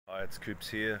Hi, it's Coops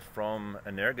here from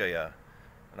Energaya,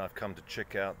 and I've come to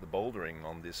check out the bouldering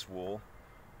on this wall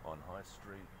on High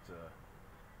Street,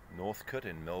 Northcote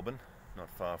in Melbourne,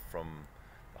 not far from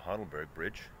the Heidelberg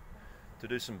Bridge, to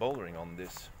do some bouldering on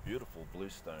this beautiful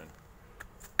bluestone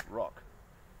rock.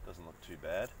 Doesn't look too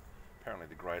bad. Apparently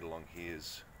the grade along here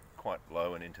is quite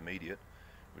low and intermediate,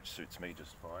 which suits me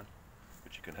just fine.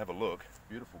 But you can have a look,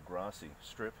 beautiful grassy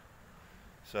strip,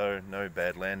 so no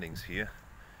bad landings here.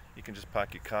 You can just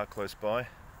park your car close by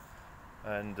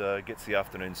and gets the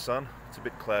afternoon sun. It's a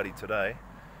bit cloudy today,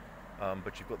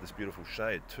 but you've got this beautiful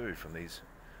shade too from these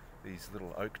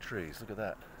little oak trees. Look at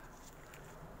that.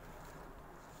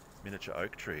 Miniature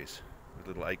oak trees with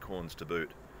little acorns to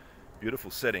boot.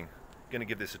 Beautiful setting. Going to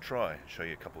give this a try, show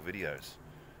you a couple videos.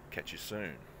 Catch you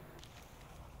soon.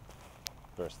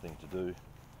 First thing to do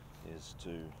is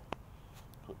to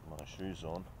put my shoes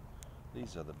on.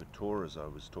 These are the Vittoras I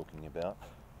was talking about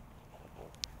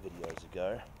videos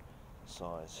ago,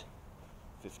 size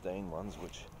 15 ones,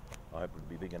 which I hope would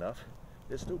be big enough.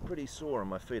 They're still pretty sore on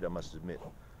my feet, I must admit.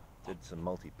 Did some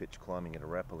multi-pitch climbing at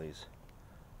Arapiles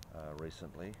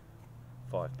recently,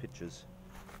 5 pitches,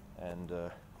 and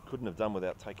couldn't have done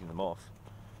without taking them off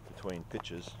between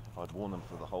pitches. If I'd worn them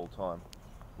for the whole time,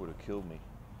 it would have killed me.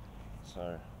 So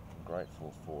I'm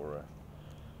grateful for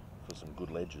some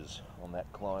good ledges on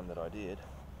that climb that I did.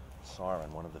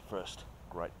 Siren, one of the first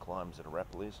great climbs at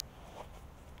Arapiles.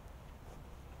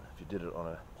 If you did it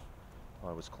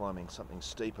I was climbing something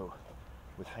steeper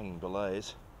with hanging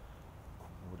belays,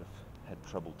 I would have had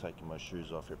trouble taking my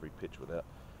shoes off every pitch without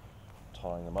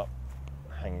tying them up,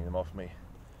 hanging them off me,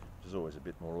 which is always a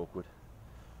bit more awkward.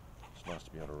 It's nice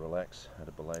to be able to relax at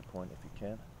a belay point if you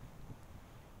can.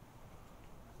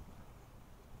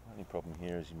 The only problem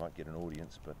here is you might get an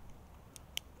audience, but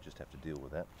you just have to deal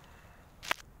with that.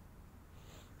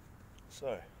 So,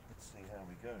 let's see how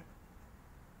we go.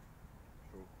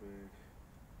 Chalkberg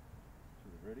to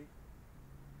the ready.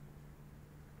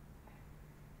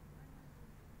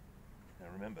 Now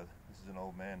remember, this is an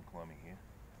old man climbing here.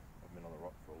 I've been on the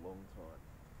rock for a long time,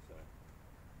 so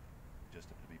you just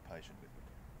have to be patient with me.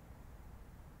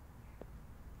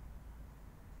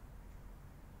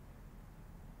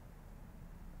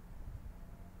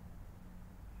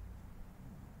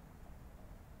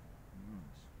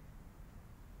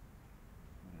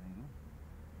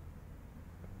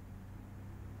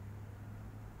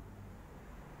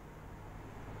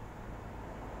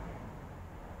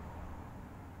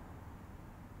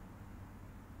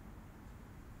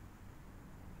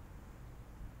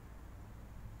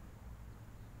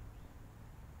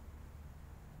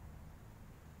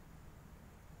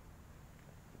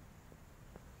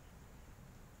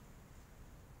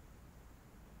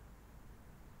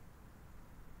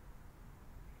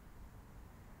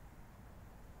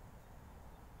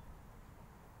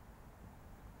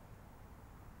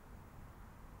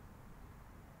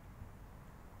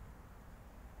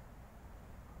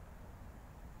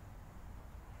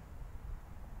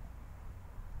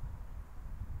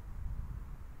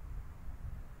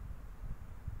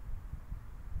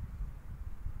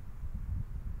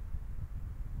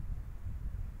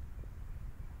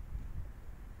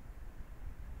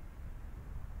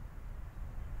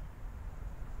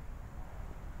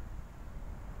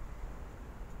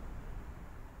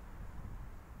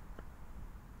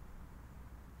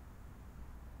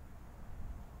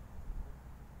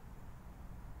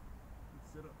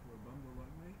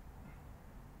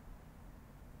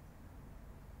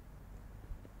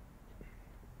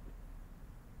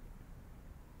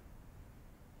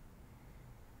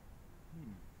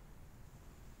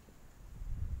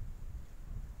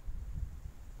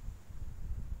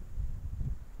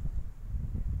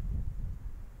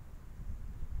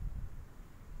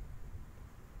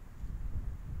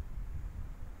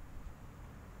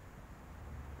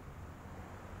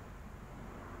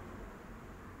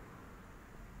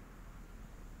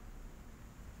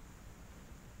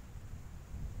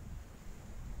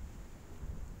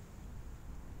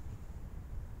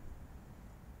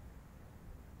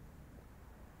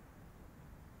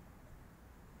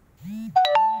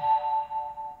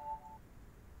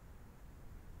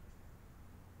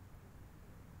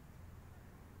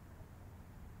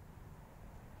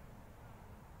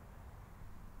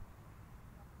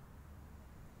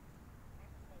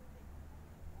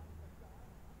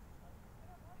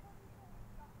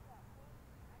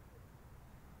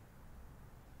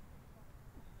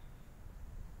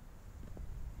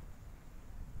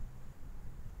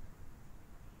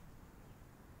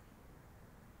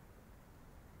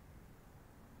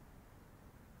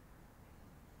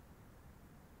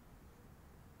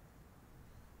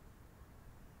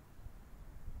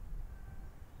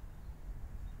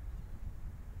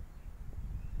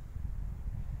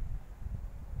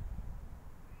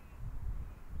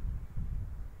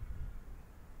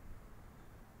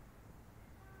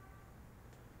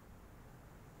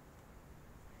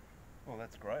 Well,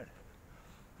 that's great.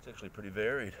 It's actually pretty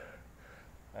varied,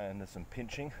 and there's some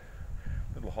pinching,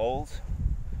 little holes,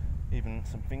 even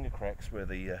some finger cracks where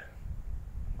the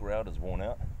grout is worn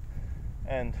out,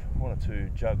 and one or two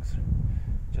jugs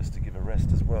just to give a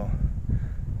rest as well.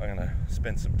 I'm going to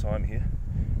spend some time here,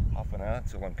 half an hour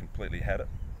till I'm completely had it,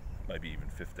 maybe even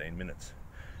 15 minutes.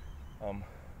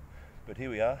 But here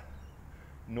we are,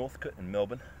 Northcote in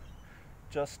Melbourne,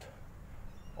 just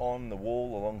on the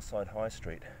wall alongside High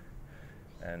Street,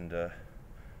 and a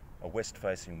west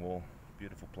facing wall,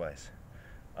 beautiful place,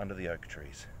 under the oak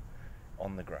trees,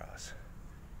 on the grass.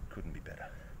 Couldn't be better.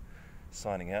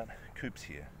 Signing out, Coops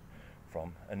here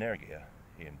from Energia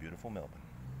in beautiful Melbourne.